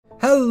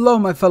Hello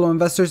my fellow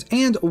investors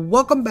and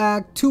welcome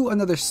back to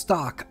another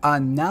stock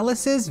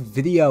analysis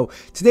video.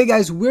 Today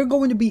guys, we're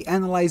going to be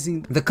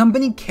analyzing the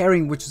company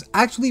Kering, which was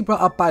actually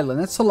brought up by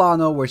Lynette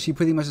Solano, where she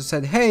pretty much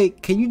said, hey,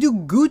 can you do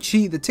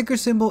Gucci? The ticker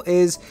symbol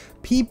is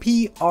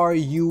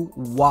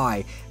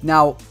PPRUY.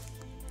 Now,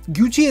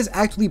 Gucci is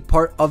actually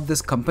part of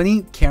this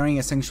company. Kering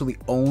essentially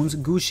owns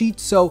Gucci.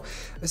 So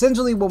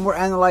essentially when we're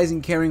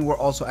analyzing Kering, we're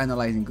also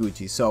analyzing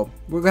Gucci. So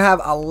we're going to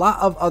have a lot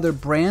of other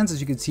brands, as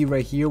you can see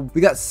right here.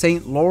 We got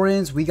St.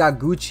 Lawrence, we got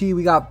Gucci,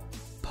 we got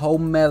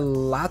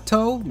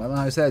Pomelato, I don't know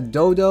how to say that,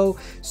 Dodo.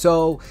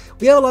 So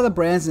we have a lot of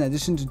brands in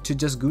addition to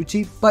just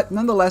Gucci, but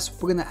nonetheless,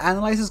 we're going to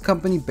analyze this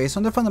company based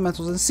on their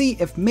fundamentals and see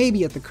if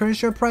maybe at the current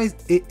share price,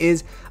 it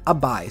is a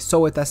buy.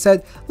 So with that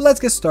said, let's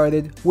get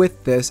started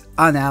with this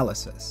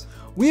analysis.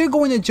 We are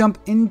going to jump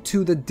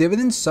into the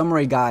dividend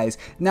summary, guys.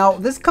 Now,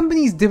 this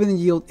company's dividend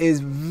yield is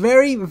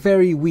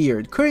very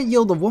weird. Current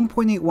yield of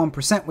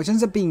 1.81%, which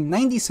ends up being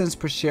 90 cents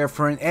per share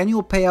for an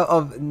annual payout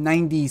of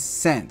 90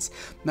 cents.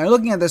 Now, you're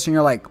looking at this and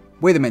you're like,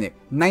 wait a minute,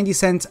 90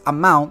 cents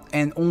amount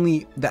and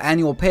only the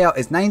annual payout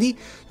is 90?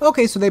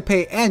 Okay, so they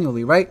pay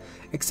annually, right?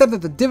 Except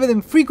that the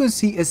dividend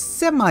frequency is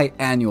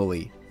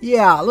semi-annually.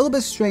 Yeah, a little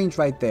bit strange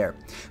right there.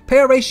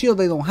 Payout ratio,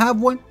 they don't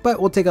have one, but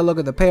we'll take a look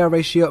at the payout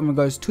ratio in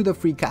regards to the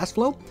free cash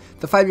flow.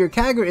 The 5-year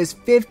CAGR is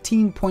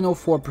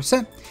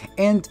 15.04%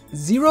 and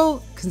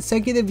 0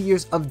 consecutive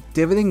years of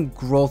dividend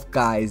growth,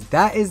 guys.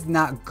 That is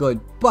not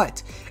good.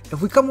 But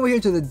if we come over here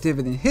to the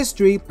dividend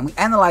history and we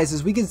analyze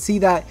this, we can see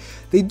that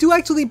they do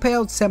actually pay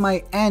out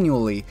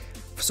semi-annually.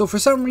 So for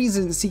some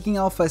reason, Seeking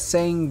Alpha is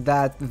saying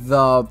that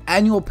the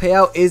annual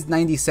payout is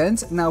 90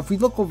 cents. Now, if we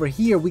look over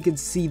here, we can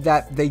see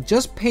that they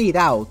just paid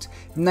out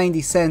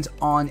 90 cents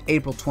on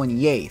April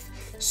 28th.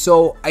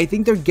 So I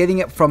think they're getting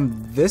it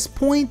from this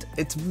point.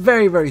 It's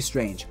very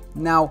strange.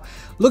 Now,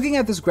 looking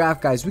at this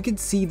graph, guys, we can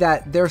see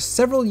that there are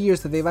several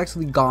years that they've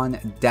actually gone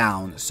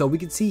down. So we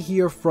can see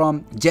here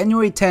from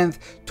January 10th,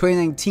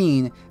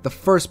 2019, the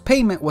first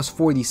payment was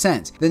 40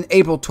 cents. Then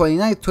April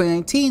 29th,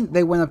 2019,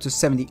 they went up to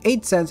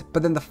 78 cents.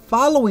 But then the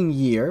following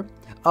year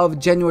of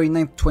January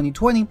 9th,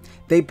 2020,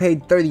 they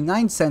paid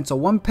 39 cents, so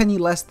 1 penny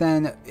less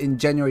than in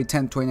January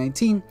 10th,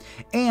 2019.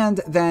 And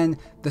then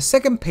the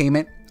second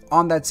payment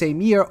on that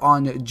same year,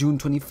 on June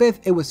 25th,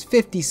 it was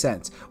 50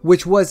 cents,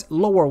 which was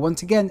lower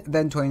once again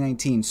than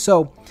 2019.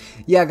 So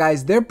yeah,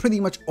 guys, they're pretty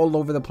much all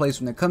over the place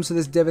when it comes to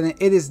this dividend.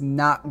 It is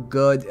not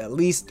good, at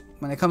least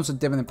when it comes to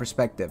dividend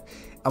perspective,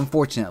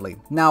 unfortunately.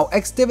 Now,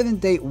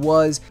 ex-dividend date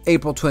was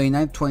April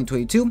 29th,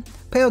 2022.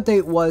 Payout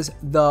date was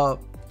the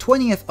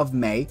 20th of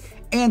May,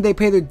 and they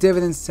pay their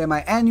dividends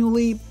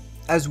semi-annually,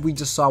 as we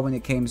just saw when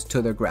it came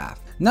to their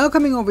graph. Now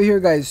coming over here,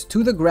 guys,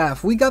 to the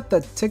graph, we got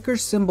the ticker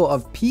symbol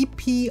of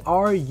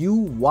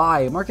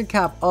PPRUY, market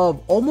cap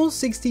of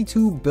almost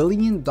 $62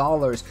 billion,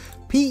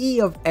 PE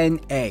of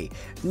NA.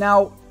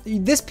 Now,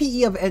 this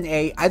PE of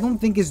NA, I don't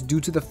think is due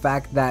to the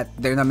fact that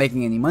they're not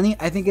making any money.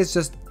 I think it's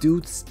just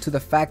due to the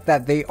fact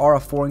that they are a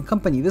foreign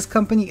company. This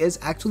company is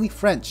actually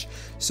French.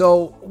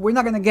 So we're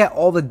not going to get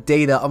all the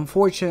data,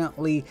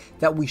 unfortunately,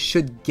 that we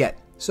should get.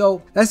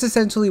 So that's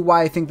essentially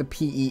why I think the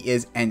PE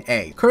is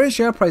NA. Current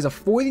share price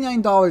of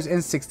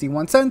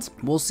 $49.61.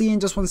 We'll see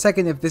in just 1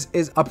 second if this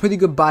is a pretty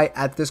good buy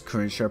at this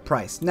current share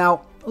price.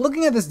 Now,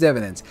 looking at this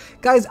dividends,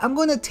 guys, I'm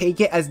going to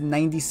take it as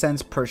 90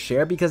 cents per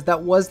share because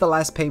that was the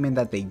last payment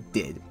that they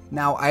did.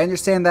 Now, I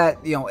understand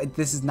that,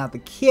 this is not the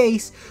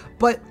case,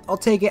 but I'll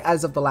take it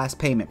as of the last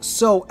payment.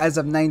 So, as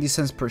of 90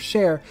 cents per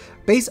share,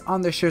 based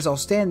on their shares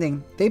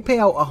outstanding, they pay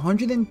out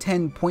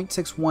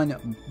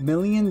 $110.61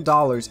 million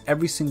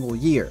every single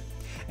year.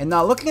 And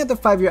now looking at the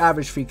 5-year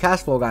average free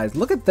cash flow, guys,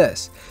 look at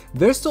this.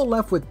 They're still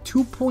left with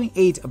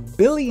 $2.8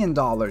 billion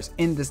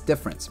in this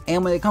difference.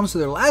 And when it comes to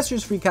their last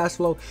year's free cash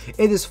flow,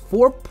 it is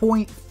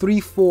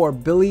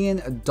 $4.34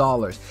 billion.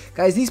 Guys,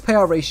 these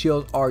payout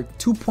ratios are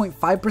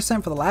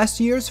 2.5% for the last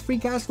year's free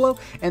cash flow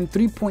and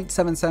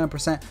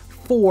 3.77%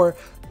 for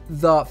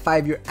the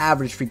 5-year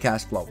average free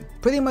cash flow.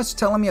 Pretty much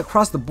telling me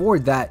across the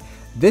board that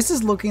this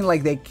is looking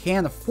like they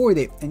can afford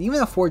it and even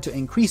afford to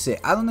increase it.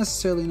 I don't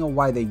necessarily know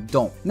why they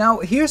don't.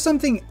 Now, here's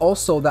something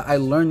also that I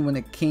learned when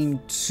it came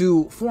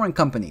to foreign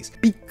companies.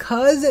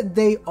 Because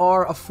they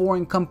are a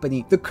foreign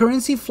company, the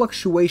currency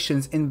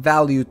fluctuations in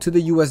value to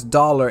the US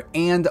dollar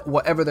and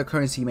whatever the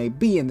currency may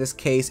be, in this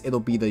case,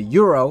 it'll be the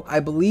euro, I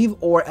believe,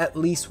 or at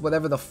least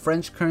whatever the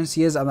French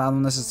currency is, I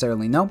don't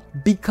necessarily know.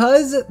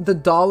 Because the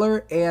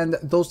dollar and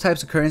those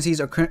types of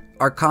currencies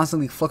are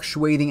constantly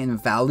fluctuating in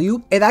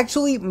value, it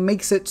actually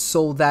makes it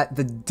so that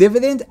the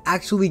dividend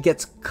actually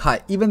gets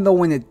cut, even though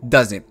when it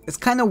doesn't. It's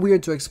kind of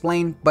weird to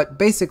explain, but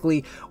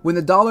basically when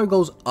the dollar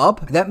goes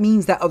up, that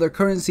means that other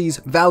currencies'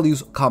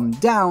 values come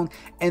down,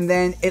 and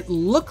then it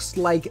looks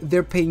like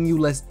they're paying you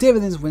less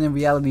dividends when in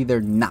reality they're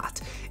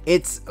not.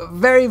 It's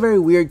very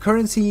weird.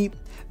 Currency,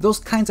 those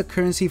kinds of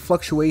currency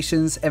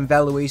fluctuations and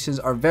valuations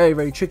are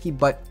very tricky,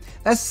 but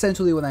that's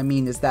essentially what I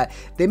mean, is that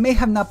they may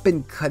have not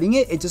been cutting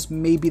it. It just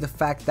may be the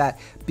fact that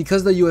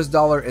because the US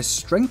dollar is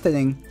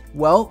strengthening,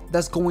 well,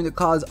 that's going to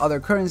cause other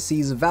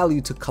currencies'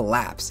 value to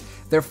collapse.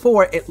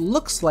 Therefore, it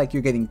looks like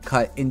you're getting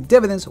cut in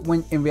dividends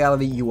when in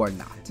reality you are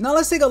not. Now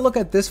let's take a look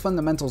at this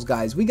fundamentals,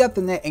 guys. We got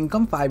the net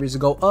income 5 years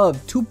ago of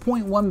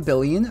 2.1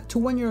 billion to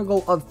 1 year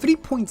ago of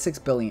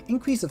 3.6 billion,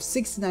 increase of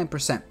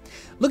 69%.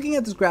 Looking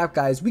at this graph,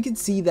 guys, we can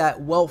see that,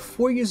 well,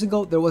 4 years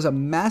ago there was a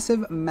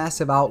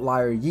massive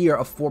outlier year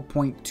of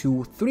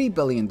 $4.23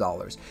 billion.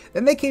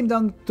 Then they came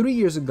down 3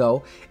 years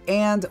ago,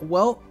 and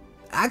well,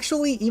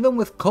 actually, even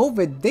with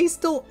COVID, they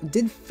still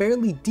did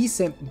fairly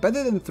decent,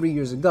 better than 3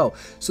 years ago.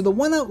 So the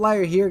one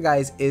outlier here,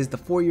 guys, is the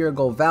 4 year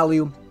ago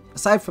value.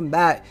 Aside from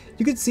that,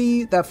 you can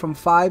see that from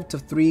 5 to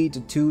 3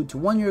 to 2 to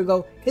 1 year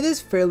ago, it is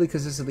fairly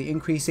consistently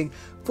increasing.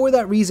 For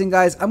that reason,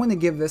 guys, I'm going to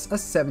give this a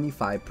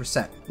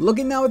 75%.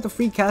 Looking now at the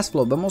free cash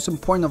flow, the most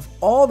important of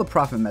all the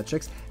profit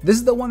metrics, this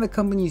is the one that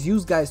companies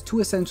use, guys, to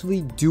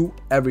essentially do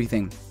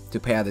everything. To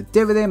pay out a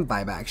dividend,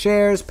 buy back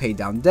shares, pay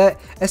down debt,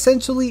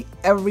 essentially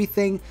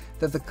everything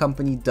that the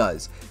company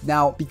does.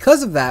 Now,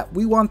 because of that,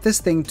 we want this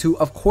thing to,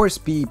 of course,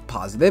 be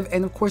positive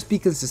and of course be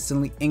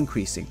consistently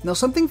increasing. Now,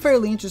 something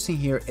fairly interesting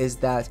here is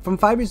that from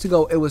 5 years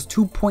ago, it was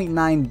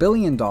 $2.9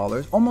 billion,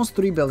 almost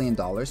 $3 billion.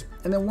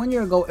 And then 1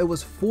 year ago, it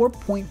was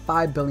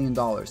 $4.5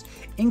 billion,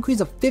 increase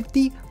of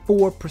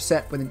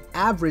 54% with an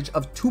average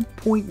of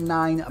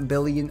 $2.9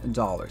 billion.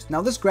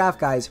 Now, this graph,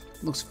 guys,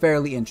 looks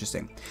fairly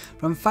interesting.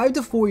 From 5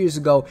 to 4 years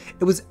ago,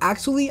 it was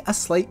actually a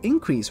slight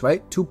increase,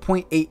 right?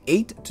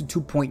 2.88 to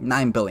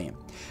 2.9 billion.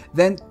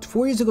 Then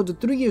 4 years ago to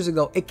 3 years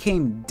ago, it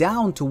came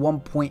down to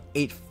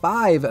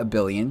 1.85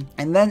 billion.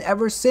 And then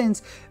ever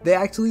since, they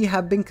actually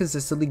have been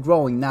consistently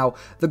growing. Now,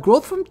 the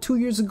growth from 2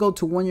 years ago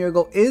to 1 year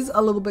ago is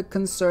a little bit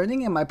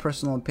concerning in my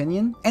personal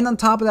opinion. And on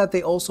top of that,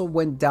 they also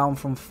went down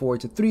from 4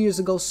 to 3 years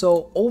ago.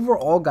 So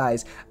overall,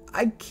 guys,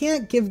 I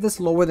can't give this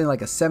lower than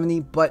like a 70,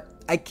 but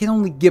I can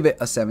only give it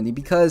a 70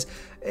 because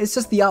it's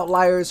just the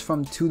outliers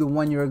from 2 to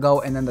 1 year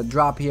ago and then the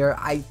drop here.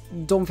 I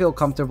don't feel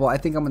comfortable. I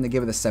think I'm going to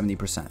give it a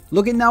 70%.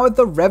 Looking now at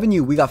the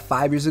revenue, we got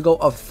 5 years ago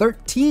of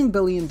 $13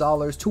 billion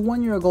to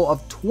 1 year ago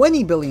of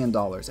 $20 billion, and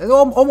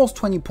almost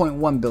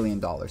 $20.1 billion.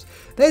 That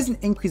is an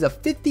increase of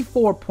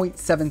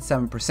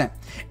 54.77%.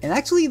 And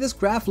actually, this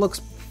graph looks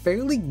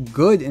fairly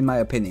good in my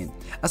opinion.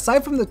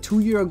 Aside from the 2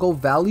 year ago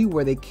value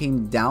where they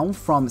came down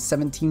from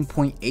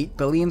 17.8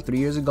 billion 3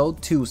 years ago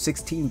to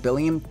 16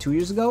 billion 2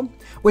 years ago,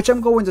 which I'm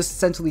going to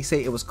essentially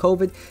say it was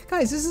COVID.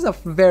 Guys, this is a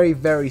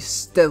very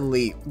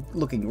steadily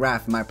looking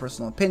graph in my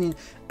personal opinion.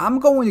 I'm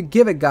going to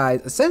give it,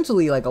 guys,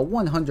 essentially like a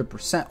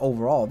 100%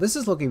 overall. This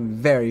is looking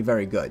very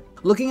good.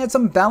 Looking at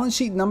some balance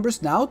sheet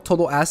numbers now,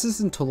 total assets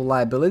and total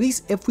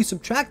liabilities, if we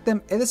subtract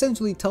them, it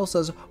essentially tells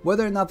us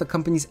whether or not the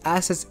company's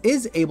assets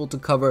is able to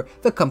cover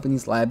the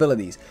company's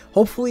liabilities.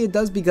 Hopefully it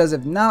does, because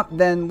if not,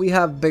 then we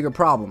have bigger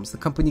problems. The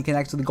company can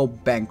actually go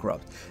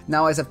bankrupt.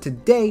 Now, as of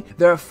today,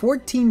 there are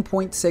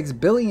 $14.6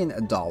 billion,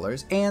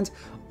 and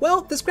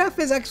well, this graph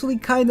is actually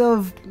kind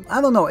of,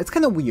 I don't know, it's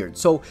kind of weird.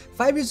 So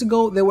 5 years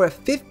ago, there were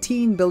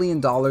 $15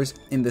 billion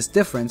in this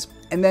difference.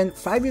 And then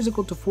 5 years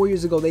ago to 4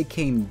 years ago, they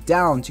came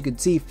down. So you could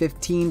see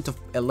 15 to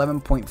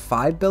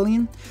 11.5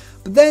 billion.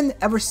 But then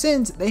ever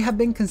since, they have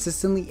been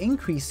consistently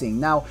increasing.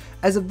 Now,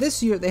 as of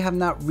this year, they have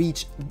not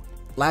reached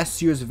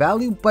last year's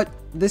value, but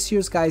this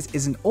year's, guys,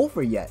 isn't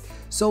over yet.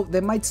 So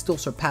they might still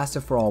surpass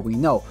it for all we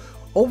know.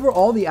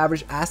 Overall, the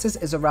average assets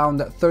is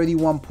around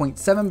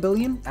 31.7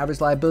 billion.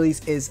 Average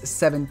liabilities is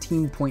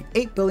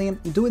 17.8 billion.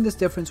 Doing this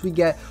difference, we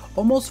get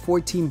almost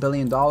 $14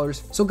 billion.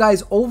 So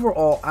guys,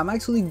 overall, I'm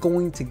actually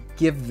going to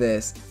give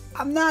this,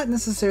 I'm not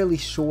necessarily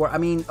sure. I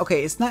mean,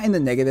 okay, it's not in the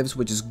negatives,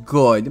 which is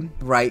good,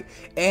 right?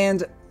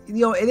 And you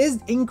know, it is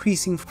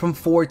increasing from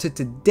 4 to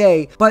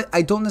today, but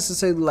I don't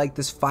necessarily like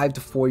this 5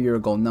 to 4 year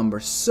ago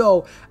number.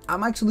 So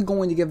I'm actually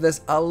going to give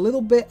this a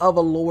little bit of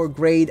a lower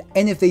grade.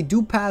 And if they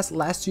do pass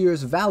last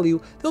year's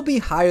value, they'll be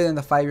higher than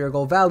the 5 year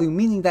ago value,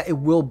 meaning that it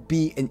will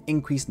be an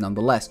increase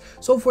nonetheless.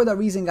 So for that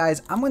reason,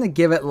 guys, I'm going to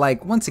give it,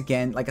 like, once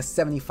again, like a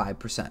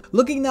 75%.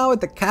 Looking now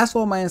at the cash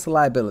flow minus the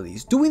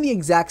liabilities, doing the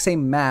exact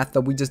same math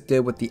that we just did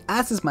with the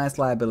assets minus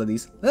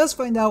liabilities, let us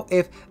find out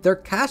if their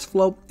cash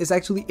flow is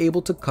actually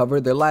able to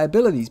cover their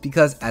liabilities.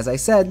 Because, as I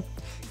said,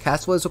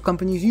 cash flow is what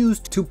companies use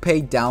to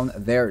pay down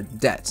their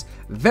debts.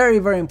 Very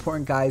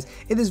important, guys.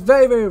 It is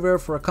very rare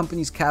for a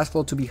company's cash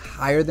flow to be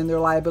higher than their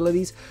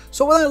liabilities.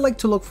 So what I like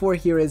to look for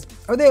here is,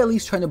 are they at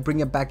least trying to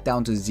bring it back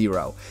down to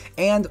zero?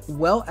 And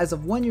well, as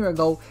of 1 year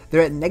ago,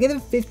 they're at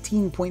negative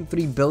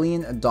 $15.3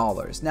 billion.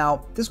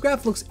 Now, this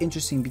graph looks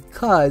interesting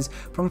because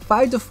from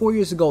 5 to 4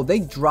 years ago, they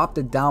dropped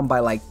it down by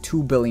like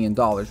 $2 billion,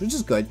 which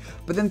is good.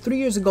 But then 3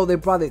 years ago, they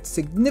brought it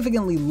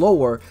significantly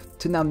lower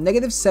to now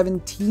negative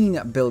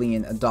 $17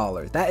 billion.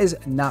 That is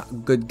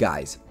not good,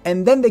 guys.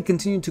 And then they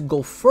continue to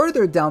go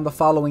further down the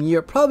following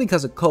year, probably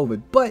because of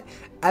COVID. But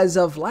as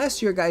of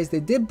last year, guys, they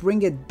did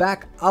bring it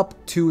back up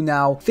to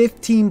now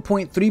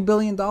 $15.3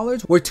 billion,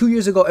 where 2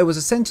 years ago it was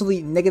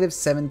essentially negative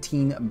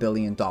 $17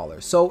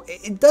 billion. So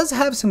it does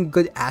have some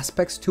good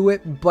aspects to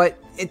it, but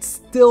it's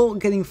still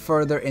getting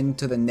further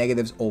into the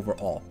negatives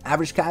overall.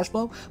 Average cash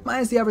flow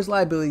minus the average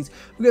liabilities,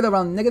 we get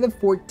around negative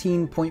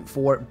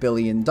 $14.4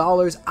 billion.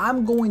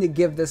 I'm going to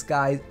give this,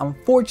 guys,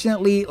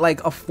 unfortunately,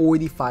 like a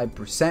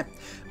 45%,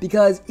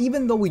 because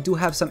even though we do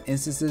have some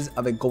instances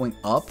of it going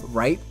up,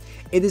 right,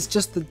 it is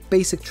just the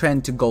basic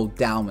trend to go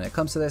down when it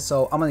comes to this,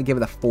 so I'm going to give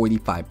it a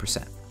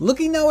 45%.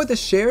 Looking now at the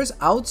shares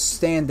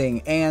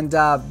outstanding, and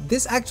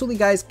this actually,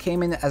 guys,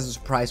 came in as a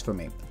surprise for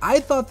me. I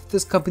thought that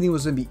this company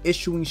was going to be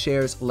issuing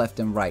shares left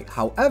and right.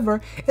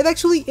 However, it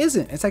actually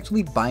isn't. It's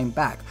actually buying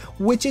back,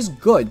 which is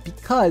good,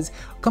 because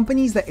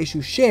companies that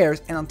issue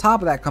shares, and on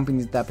top of that,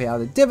 companies that pay out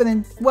a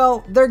dividend,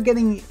 well, they're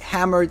getting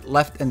hammered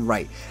left and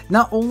right.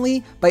 Not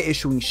only by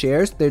issuing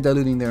shares, they're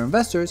diluting their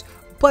investors,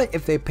 but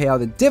if they pay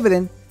out a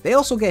dividend, they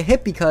also get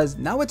hit, because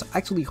now it's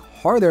actually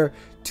harder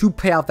to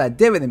pay out that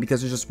dividend because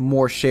there's just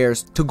more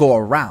shares to go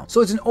around. So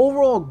it's an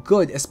overall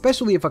good,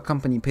 especially if a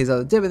company pays out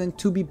a dividend,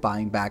 to be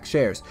buying back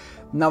shares.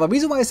 Now, the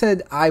reason why I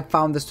said I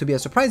found this to be a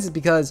surprise is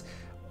because,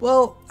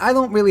 well, I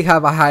don't really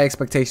have a high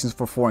expectations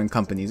for foreign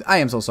companies. I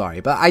am so sorry,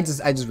 but I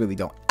just really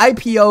don't.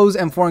 IPOs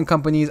and foreign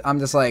companies, I'm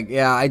just like,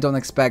 yeah, I don't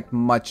expect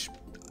much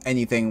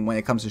anything when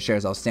it comes to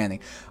shares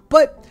outstanding.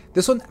 But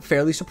this one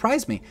fairly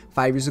surprised me.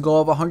 5 years ago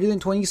of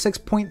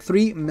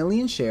 126.3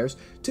 million shares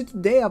to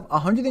today of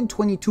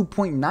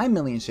 122.9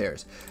 million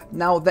shares.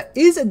 Now, that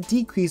is a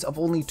decrease of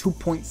only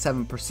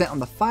 2.7% on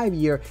the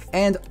 5-year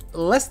and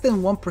less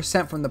than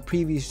 1% from the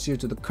previous year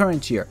to the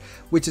current year,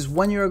 which is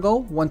 1 year ago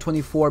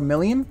 124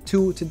 million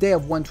to today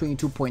of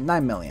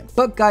 122.9 million.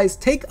 But guys,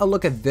 take a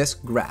look at this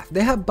graph.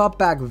 They have bought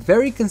back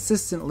very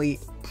consistently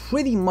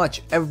pretty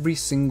much every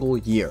single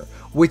year,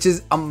 which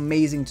is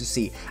amazing to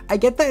see. I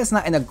get that it's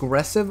not an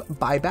aggressive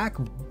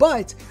buyback,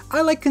 but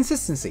I like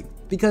consistency,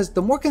 because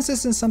the more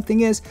consistent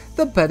something is,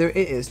 the better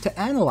it is to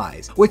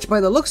analyze, which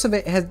by the looks of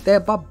it, they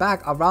have bought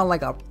back around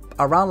like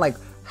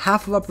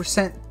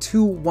 0.5%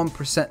 to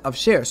 1% of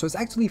shares. So it's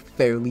actually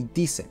fairly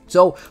decent.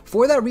 So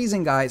for that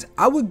reason, guys,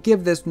 I would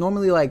give this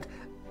normally like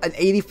an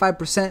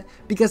 85%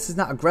 because it's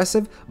not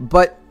aggressive,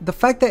 but the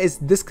fact that it's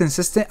this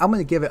consistent, I'm going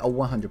to give it a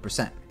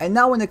 100%. And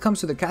now when it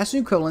comes to the cash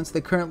and equivalents, they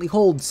currently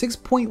hold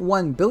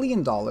 $6.1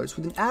 billion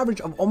with an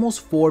average of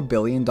almost $4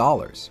 billion.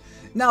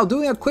 Now,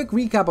 doing a quick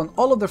recap on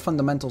all of their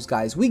fundamentals,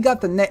 guys, we got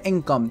the net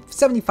income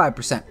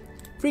 75%,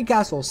 free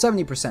cash flow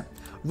 70%,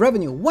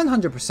 revenue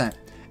 100%,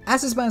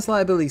 assets minus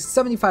liabilities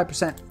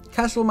 75%,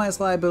 cash flow minus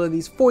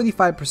liabilities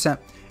 45%,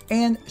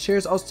 and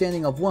shares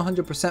outstanding of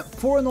 100%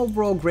 for an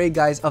overall grade,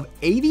 guys, of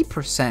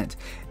 80%.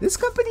 This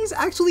company is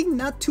actually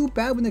not too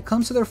bad when it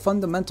comes to their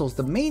fundamentals.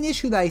 The main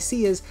issue that I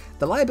see is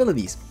the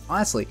liabilities.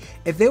 Honestly,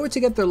 if they were to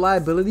get their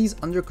liabilities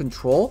under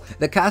control,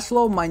 the cash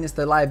flow minus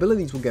the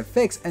liabilities will get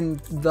fixed and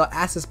the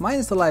assets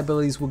minus the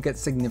liabilities will get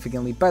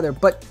significantly better.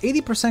 But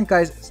 80%,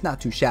 guys, it's not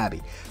too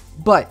shabby.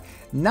 But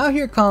now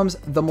here comes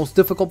the most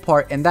difficult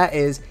part, and that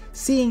is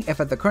seeing if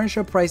at the current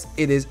share price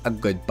it is a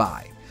good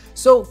buy.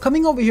 So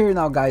coming over here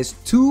now, guys,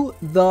 to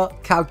the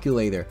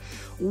calculator.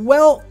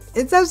 Well,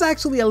 it's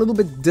actually a little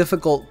bit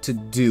difficult to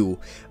do,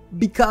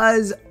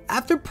 because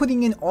after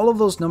putting in all of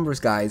those numbers,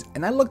 guys,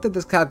 and I looked at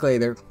this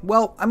calculator,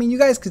 well, I mean, you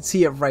guys could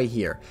see it right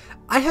here.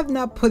 I have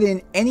not put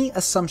in any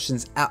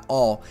assumptions at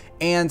all,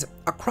 and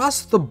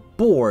across the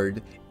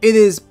board, it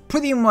is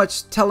pretty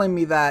much telling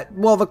me that,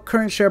 well, the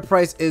current share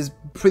price is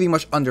pretty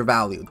much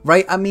undervalued,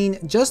 right? I mean,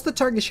 just the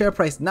target share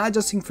price, not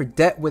adjusting for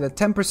debt, with a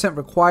 10%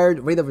 required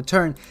rate of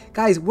return,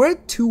 guys, we're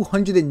at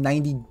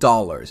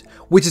 $290,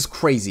 which is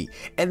crazy.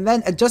 And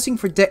then adjusting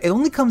for debt, it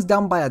only comes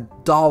down by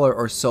 $1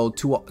 or so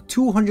to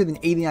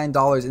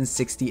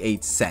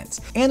 $289.68.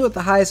 And with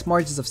the highest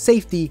margins of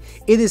safety,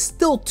 it is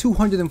still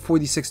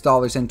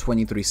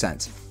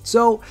 $246.23.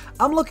 So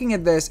I'm looking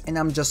at this and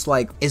I'm just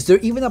like, is there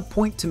even a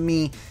point to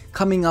me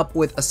coming up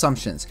with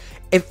assumptions?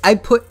 If I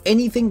put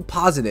anything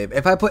positive,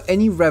 if I put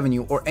any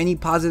revenue or any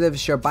positive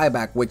share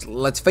buyback, which,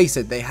 let's face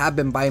it, they have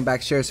been buying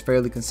back shares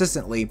fairly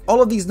consistently,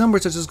 all of these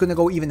numbers are just going to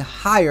go even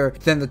higher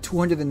than the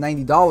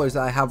 $290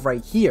 that I have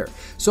right here.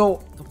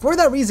 So for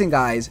that reason,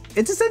 guys,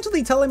 it's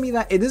essentially telling me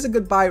that it is a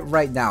good buy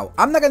right now.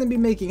 I'm not going to be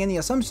making any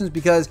assumptions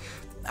because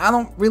I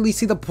don't really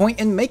see the point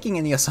in making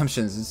any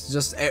assumptions. It's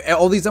just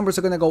all these numbers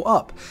are going to go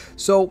up.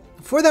 So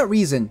for that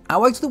reason, I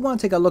actually want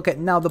to take a look at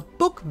now the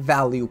book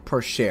value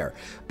per share,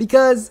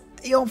 because,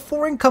 you know,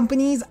 foreign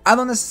companies, I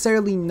don't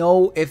necessarily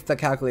know if the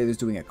calculator is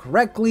doing it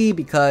correctly,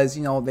 because,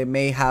 you know, they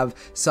may have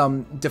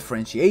some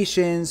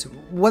differentiations,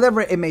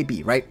 whatever it may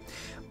be, right?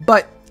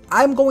 But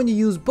I'm going to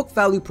use book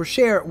value per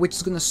share, which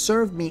is going to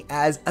serve me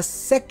as a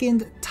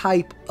second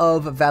type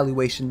of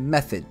valuation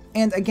method.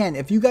 And again,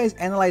 if you guys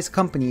analyze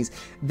companies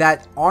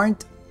that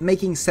aren't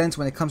making sense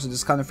when it comes to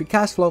discounted free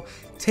cash flow,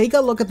 take a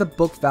look at the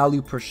book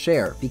value per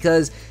share,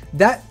 because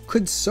that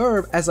could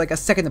serve as like a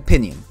second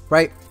opinion,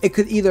 right? It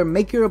could either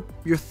make your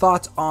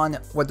thoughts on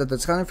what the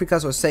discounted free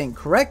cash flow is saying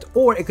correct,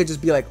 or it could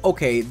just be like,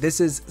 okay,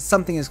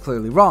 something is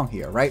clearly wrong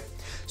here, right?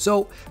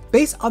 So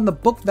based on the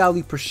book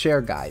value per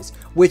share, guys,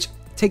 which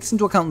takes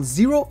into account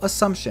 0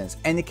 assumptions,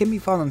 and it can be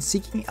found on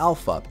Seeking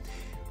Alpha,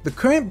 the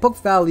current book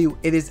value,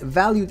 it is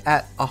valued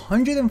at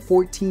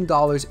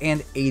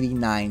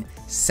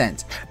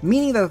 $114.89,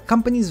 meaning that the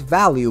company's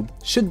value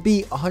should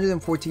be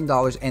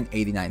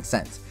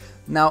 $114.89.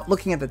 Now,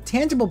 looking at the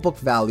tangible book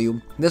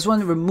value, this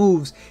one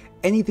removes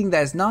anything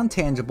that is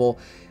non-tangible.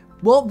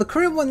 Well, the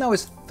current one now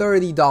is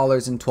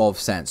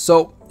 $30.12.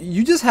 So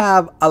you just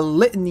have a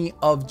litany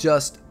of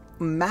just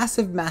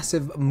massive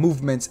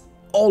movements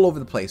all over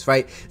the place,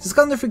 right?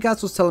 Discounted free cash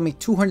flow is telling me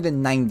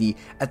 290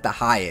 at the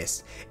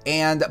highest,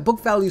 and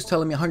book value is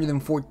telling me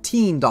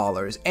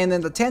 $114, and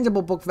then the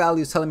tangible book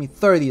value is telling me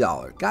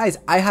 $30. Guys,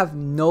 I have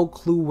no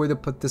clue where to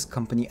put this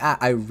company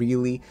at. I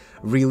really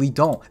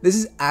don't. This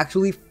is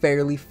actually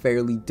fairly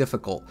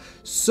difficult.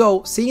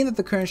 So seeing that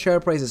the current share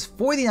price is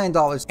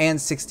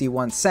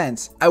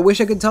 $49.61, I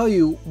wish I could tell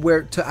you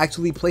where to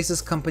actually place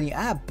this company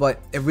at, but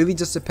it really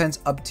just depends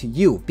up to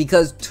you,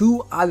 because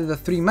 2 out of the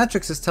 3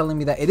 metrics is telling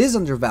me that it is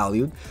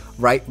undervalued,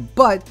 right?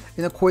 But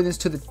in accordance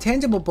to the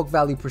tangible book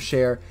value per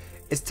share,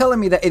 it's telling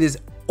me that it is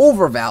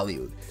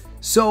overvalued.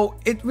 So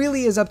it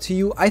really is up to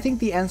you. I think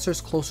the answer is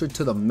closer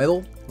to the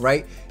middle,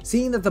 right?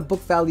 Seeing that the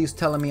book value is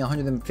telling me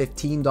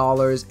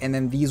 $115, and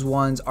then these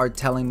ones are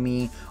telling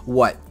me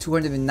what,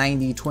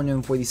 290,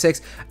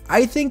 246.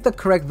 I think the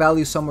correct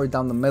value is somewhere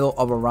down the middle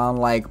of around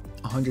like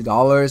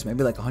 $100,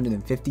 maybe like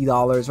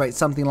 $150, right?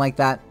 Something like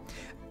that.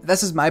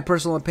 This is my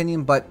personal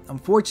opinion, but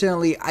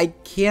unfortunately, I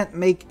can't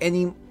make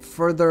any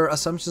further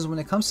assumptions when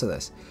it comes to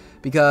this,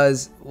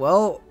 because,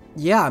 well,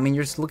 yeah, I mean,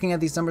 you're just looking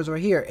at these numbers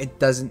right here. It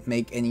doesn't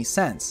make any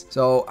sense.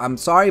 So I'm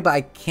sorry, but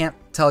I can't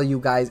tell you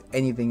guys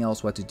anything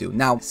else what to do.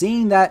 Now,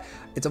 seeing that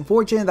it's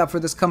unfortunate that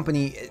for this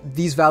company,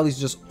 these values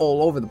are just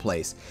all over the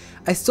place,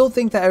 I still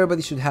think that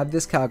everybody should have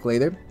this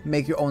calculator,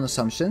 make your own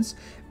assumptions,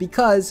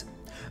 because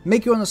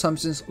make your own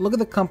assumptions, look at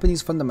the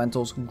company's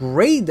fundamentals,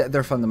 grade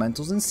their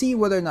fundamentals, and see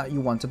whether or not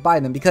you want to buy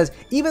them. Because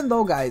even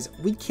though, guys,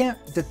 we can't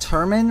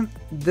determine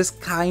this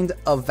kind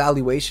of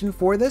valuation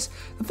for this,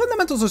 the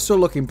fundamentals are still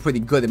looking pretty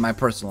good in my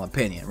personal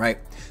opinion, right?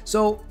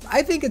 So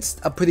I think it's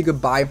a pretty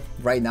good buy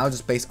right now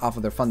just based off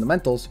of their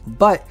fundamentals,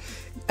 but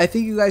I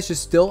think you guys should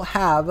still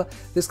have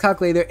this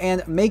calculator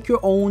and make your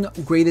own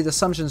graded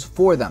assumptions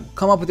for them.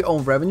 Come up with your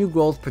own revenue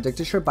growth,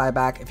 predicted share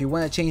buyback. If you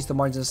want to change the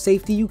margin of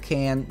safety, you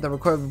can. The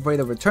required rate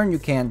of return, you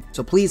can.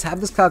 So please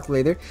have this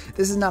calculator.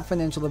 This is not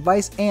financial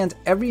advice, and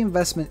every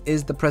investment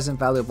is the present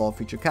value of all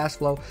future cash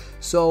flow.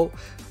 So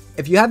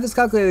if you have this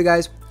calculator,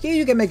 guys, here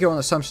you can make your own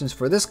assumptions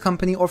for this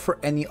company or for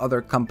any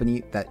other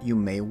company that you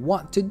may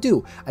want to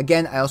do.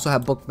 Again, I also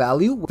have book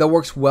value that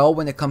works well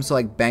when it comes to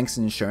like banks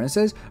and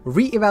insurances,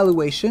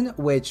 re-evaluation,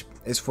 which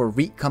is for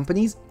REIT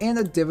companies, and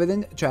a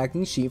dividend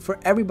tracking sheet for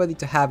everybody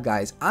to have,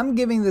 guys. I'm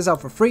giving this out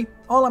for free.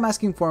 All I'm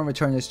asking for in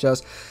return is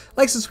just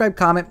like, subscribe,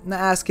 comment. Not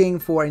asking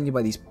for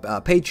anybody's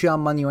Patreon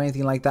money or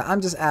anything like that.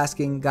 I'm just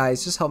asking,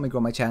 guys, just help me grow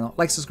my channel.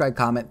 Like, subscribe,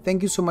 comment.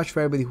 Thank you so much for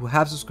everybody who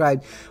have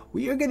subscribed.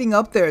 We are getting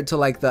up there to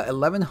like the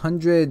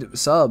 1100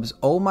 subs.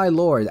 Oh my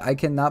lord, I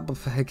cannot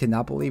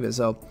believe it.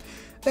 So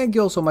thank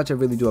you all so much. I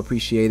really do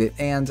appreciate it,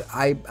 and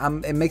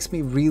it makes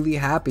me really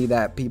happy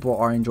that people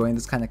are enjoying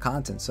this kind of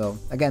content. So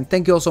again,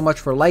 thank you all so much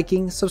for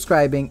liking,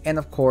 subscribing, and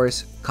of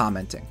course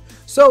commenting.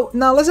 So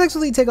now let's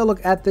actually take a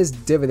look at this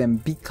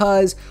dividend,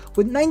 because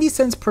with 90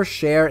 cents per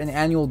share in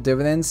annual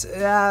dividends,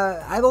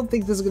 I don't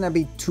think this is going to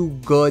be too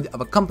good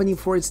of a company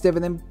for its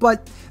dividend,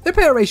 but their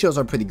payout ratios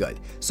are pretty good.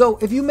 So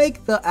if you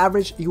make the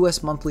average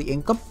US monthly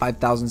income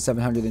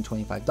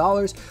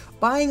 $5,725,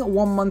 buying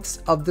 1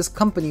 month of this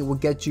company will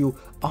get you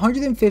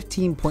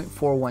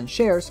 115.41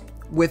 shares,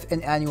 with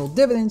an annual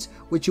dividends,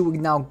 which you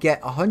would now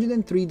get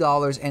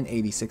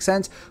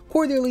 $103.86,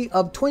 quarterly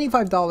of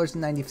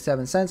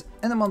 $25.97,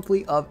 and a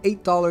monthly of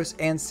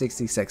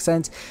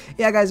 $8.66.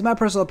 Yeah, guys, my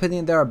personal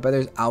opinion, there are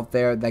better out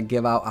there that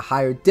give out a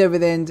higher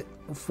dividend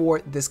for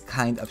this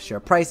kind of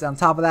share price. On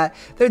top of that,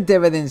 their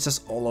dividend is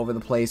just all over the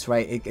place,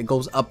 right? It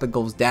goes up, it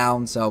goes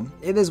down, so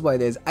it is what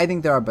it is. I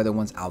think there are better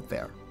ones out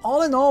there.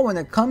 All in all, when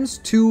it comes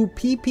to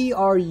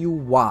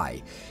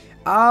PPRUY,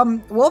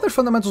 well, their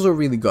fundamentals are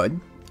really good.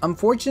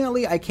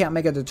 Unfortunately, I can't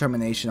make a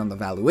determination on the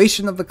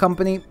valuation of the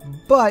company,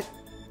 but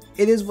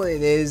it is what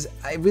it is.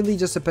 It really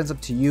just depends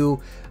up to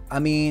you. I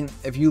mean,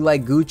 if you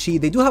like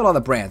Gucci, they do have a lot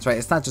of brands, right?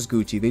 It's not just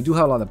Gucci. They do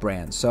have a lot of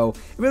brands. So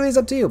it really is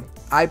up to you.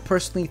 I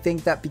personally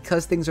think that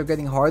because things are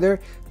getting harder,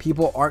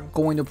 people aren't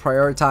going to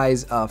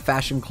prioritize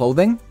fashion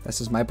clothing.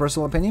 This is my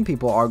personal opinion.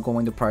 People are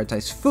going to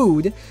prioritize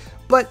food.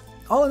 But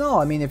all in all,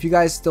 I mean, if you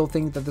guys still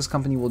think that this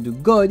company will do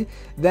good,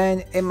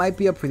 then it might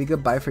be a pretty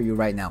good buy for you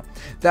right now.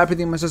 That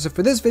pretty much does it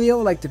for this video.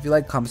 Like, if you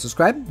like, comment,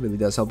 subscribe. It really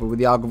does help with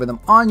the algorithm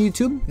on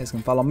YouTube. You guys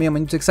can follow me on my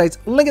YouTube sites.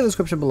 Link in the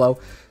description below.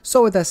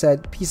 So with that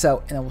said, peace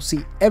out, and I will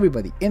see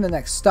everybody in the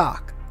next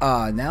stock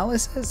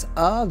analysis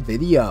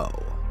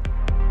video.